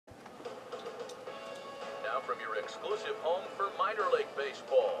exclusive home for minor league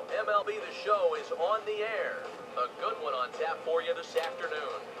baseball. MLB The Show is on the air. A good one on tap for you this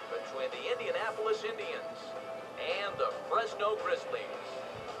afternoon between the Indianapolis Indians and the Fresno Grizzlies.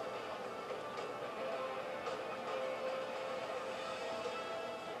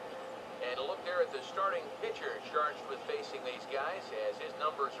 And a look there at the starting pitcher charged with facing these guys as his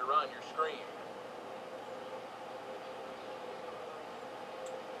numbers are on your screen.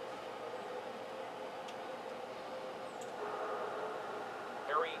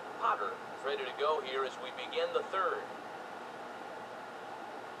 Potter is ready to go here as we begin the third.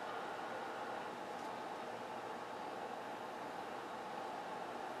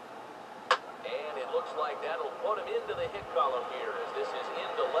 And it looks like that'll put him into the hit column here as this is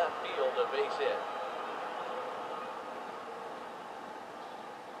into left field, a base hit.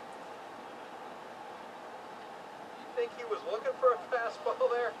 You think he was looking for a fastball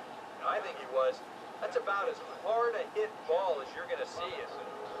there? I think he was. That's about as hard a hit ball as you're going to see.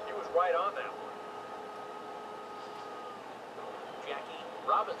 He was right on that one. Jackie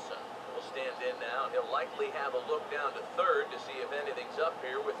Robinson will stand in now. He'll likely have a look down to third to see if anything's up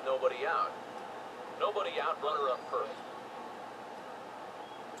here with nobody out. Nobody out, runner up first.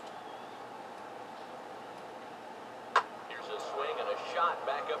 Here's a swing and a shot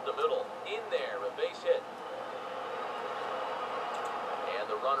back up the middle. In there, a base hit.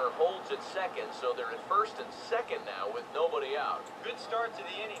 The runner holds at second, so they're at first and second now with nobody out. Good start to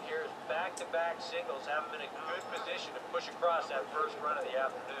the inning here as back-to-back singles have him in a good position to push across that first run of the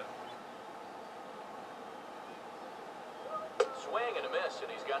afternoon. Swing and a miss, and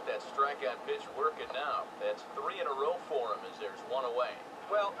he's got that strikeout pitch working now. That's 3 in a row for him as there's one away.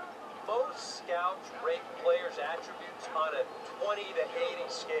 Well, most scouts rate players' attributes on a 20 to 80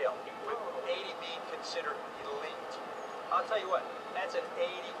 scale, with 80 being considered elite. I'll tell you what. That's an 80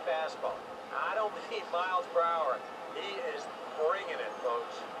 fastball. I don't mean miles per hour. He is bringing it,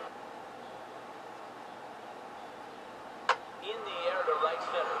 folks. In the air to right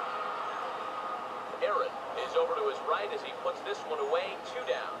center. Aaron is over to his right as he puts this one away. 2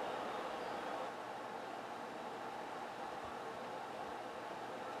 down.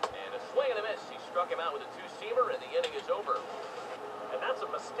 And a swing and a miss. He struck him out with a two-seamer, and the inning is over. And that's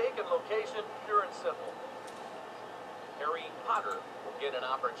a mistaken location, pure and simple. Harry Potter will get an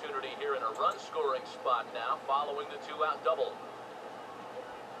opportunity here in a run-scoring spot now following the 2-out double.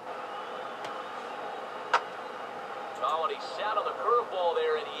 Oh, and he sat on the curveball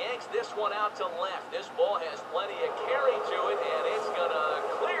there and he yanks this one out to left. This ball has plenty of carry to it, and it's going to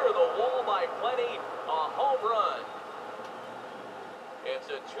clear the wall by plenty. A home run.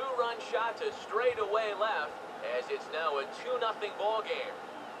 It's a 2-run shot to straightaway left as it's now a 2-0 ball game.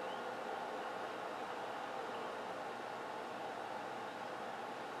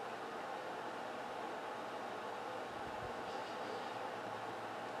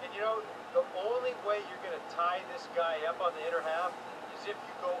 You know, the only way you're going to tie this guy up on the inner half is if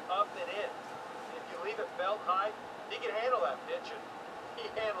you go up and in. If you leave it belt high, he can handle that pitch, and he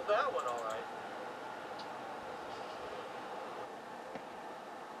handled that one all right.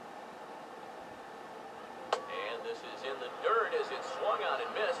 And this is in the dirt as it swung on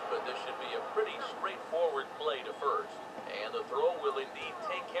and missed, but this should be a pretty straightforward play to first. And the throw will indeed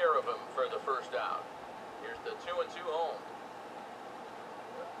take care of him for the first out. Here's the 2-2 home.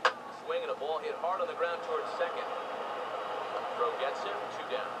 Swing and a ball hit hard on the ground towards second. Throw gets him.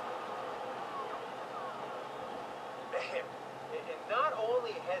 2 down. Man, and not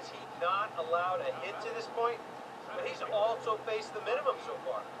only has he not allowed a hit to this point, but he's also faced the minimum so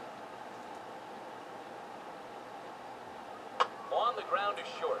far. On the ground is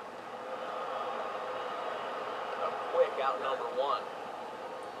short. A quick out number 1.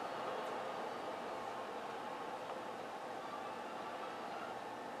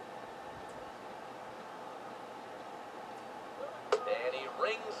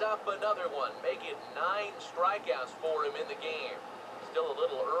 Rings up another one, make it 9 strikeouts for him in the game. Still a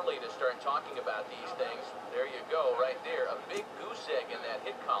little early to start talking about these things. There you go, right there. A big goose egg in that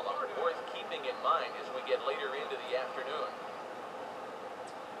hit column, worth keeping in mind as we get later into the afternoon.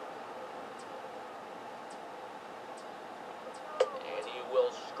 And he will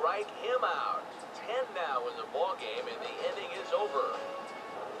strike him out. 10 now in the ball game, and the inning is over.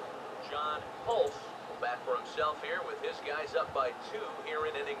 John Hulse back for himself here with his guys up by 2 here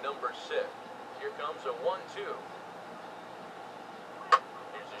in inning number 6. Here comes a 1-2.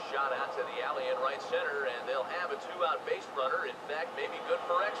 Here's a shot out to the alley in right center, and they'll have a 2-out base runner. In fact, maybe good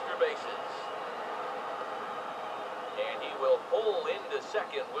for extra bases. And he will pull into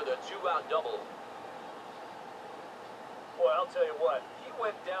second with a 2-out double. Boy, I'll tell you what, he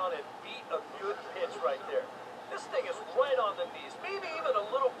went down and beat a good pitch right there. This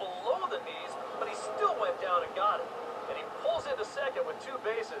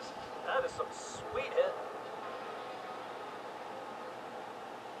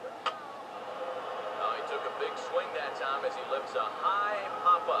time as he lifts a high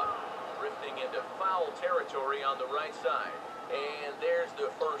pop-up, drifting into foul territory on the right side. And there's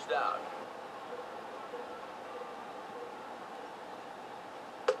the first out.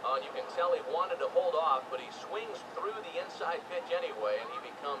 You can tell he wanted to hold off, but he swings through the inside pitch anyway, and he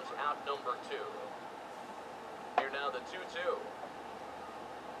becomes out number 2. Here now the 2-2.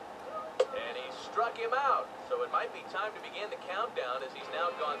 And he struck him out, so it might be time to begin the countdown as he's now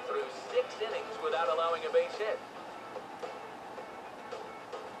gone through 6 innings without allowing a base hit.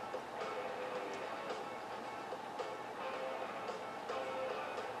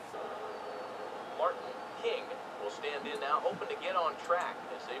 Stand in now, hoping to get on track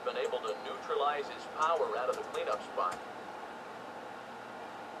as they've been able to neutralize his power out of the cleanup spot.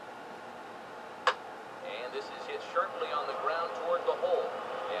 And this is hit sharply on the ground toward the hole.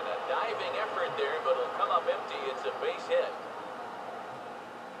 And a diving effort there, but it'll come up empty. It's a base hit.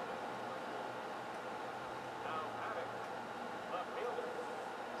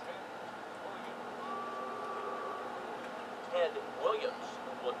 Ted Williams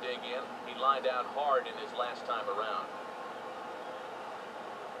will dig in. He lined out hard in his last time around.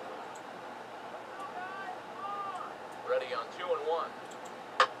 Ready on 2-1.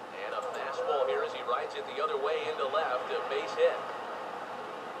 And a fastball here as he rides it the other way into left. A base hit.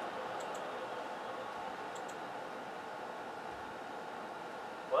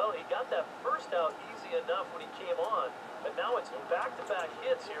 Well, he got that first out easy enough when he came on, but now it's back-to-back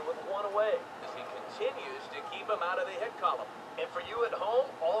hits here with 1 away. As he continues to keep him out of the hit column. And for you at home,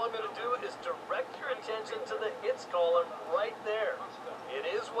 all I'm going to do is direct your attention to the hits column right there. It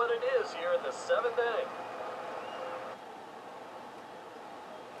is what it is here in the 7th inning.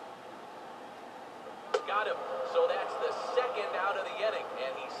 Got him. So that's the 2nd out of the inning,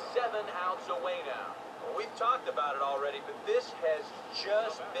 and he's 7 outs away now. Well, we've talked about it already, but this has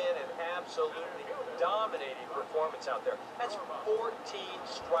just been an absolutely dominating performance out there. That's 14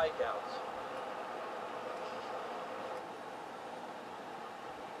 strikeouts.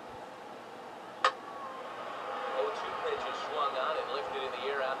 0-2 pitch is swung on and lifted in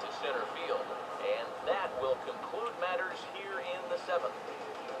the air out to center field. And that will conclude matters here in the 7th.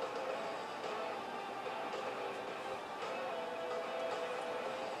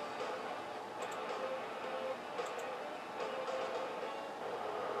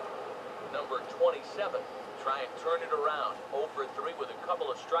 Number 27, try and turn it around. 0 for 3 with a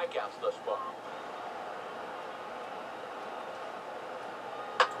couple of strikeouts thus far.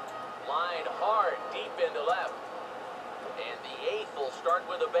 Line hard, deep into left. And the 8th will start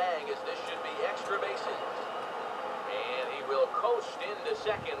with a bang as this should be extra bases. And he will coast into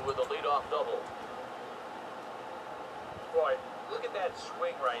 2nd with a leadoff double. Boy, look at that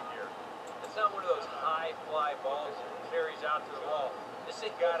swing right here. It's not one of those high fly balls that carries out to the wall. This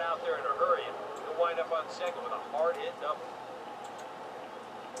thing got out there in a hurry and he'll wind up on 2nd with a hard hit double.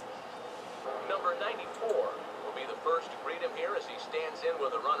 Number 94 will be the first to greet him here as he stands in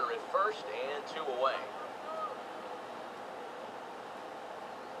with a runner at first and 2 away.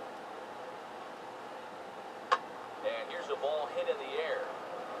 And here's a ball hit in the air.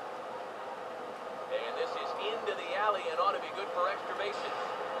 And this is into the alley and ought to be good for extra bases.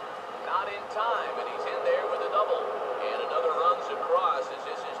 Not in time, and he's in there with a double. And another runs across as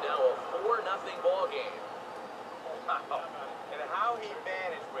this is now a 4-0 ball game. Wow. And how he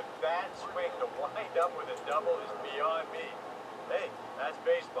managed with that swing to wind up with a double is beyond me. Hey, that's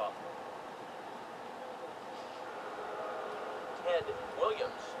baseball. Ted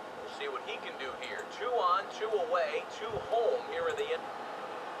Williams. We'll see what he can do here. 2 on, 2 away, 2 home here in the end.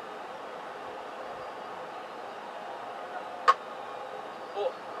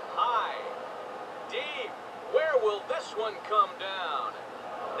 Oh, high, deep. Where will this one come down?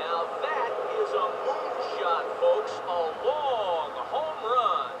 Now that is a moonshot, folks. A long home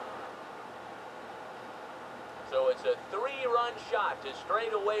run. So it's a 3-run shot to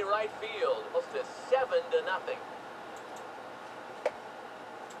straightaway right field. Close to 7-0.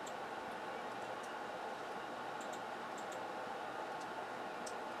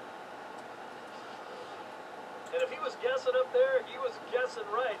 And if he was guessing up there, he was guessing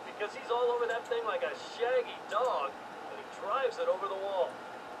right because he's all over that thing like a shaggy dog, and he drives it over the wall.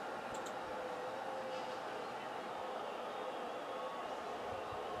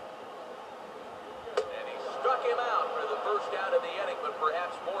 And he struck him out for the first out of the inning, but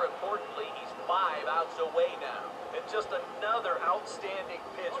perhaps more importantly, he's 5 outs away now. And just another outstanding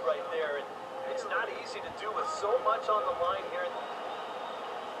pitch right there. And it's not easy to do with so much on the line here.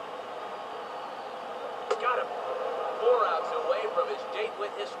 Got him. 4 outs away from his date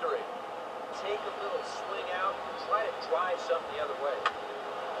with history. Take a little swing out and try to drive something the other way.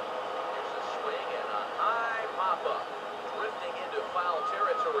 Here's a swing and a high pop-up.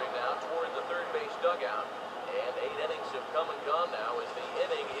 territory now toward the third base dugout. And 8 innings have come and gone now as the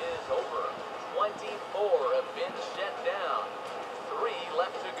inning is over. 24 have been shut down. 3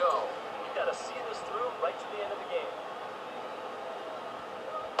 left to go. You got to see this through right to the end of the game.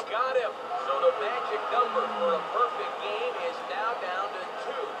 Got him. So the magic number for a perfect game is now down to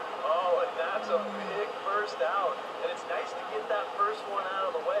 2. Oh, and that's a big first out. And it's nice to get that first one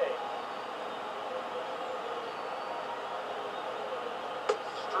out of the way.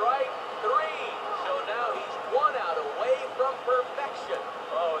 Strike 3. So now he's 1 out away from perfection.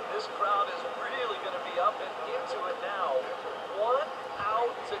 Oh, and this crowd is really going to be up and into it now. 1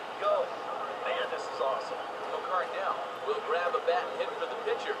 out to go. Man, this is awesome. So Cardell will grab a bat and hit for the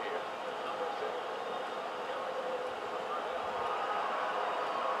pitcher here.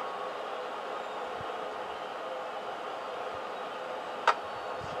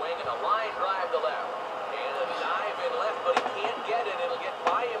 Swing and a line drive to left. And a dive in left, but he can't get it. It'll get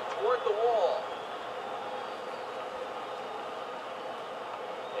by him toward the wall.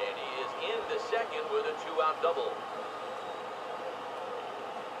 And he is into second with a 2-out double.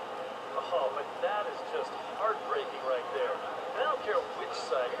 Oh, but that is just heartbreaking right there. I don't care which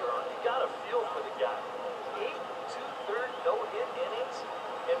side you're on. You got to feel for the guy. 8 2/3 no-hit innings,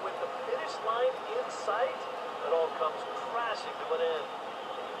 and with the finish line in sight, it all comes crashing to an end.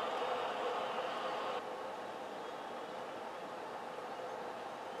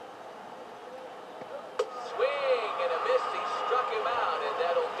 Swing and a miss. He struck him out, and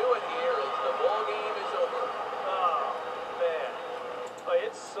that'll do it here as the ball game is over. Oh, man.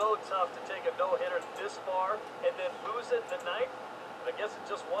 It's so tough to take a no-hitter this far and then lose it in the ninth. I guess it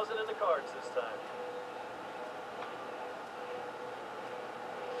just wasn't in the cards this time.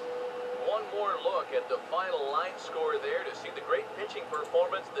 One more look at the final line score there to see the great pitching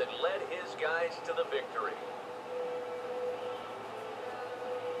performance that led his guys to the victory.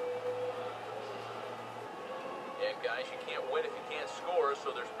 And guys, you can't win if you can't score,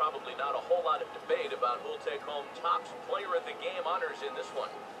 so there's probably not a whole lot of debate about who'll take home top player of the game honors in this one.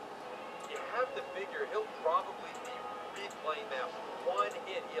 You have to figure he'll probably be replaying that one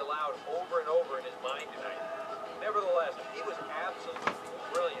hit he allowed over and over in his mind tonight. Nevertheless, he was absolutely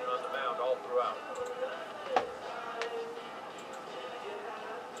brilliant on the mound all throughout.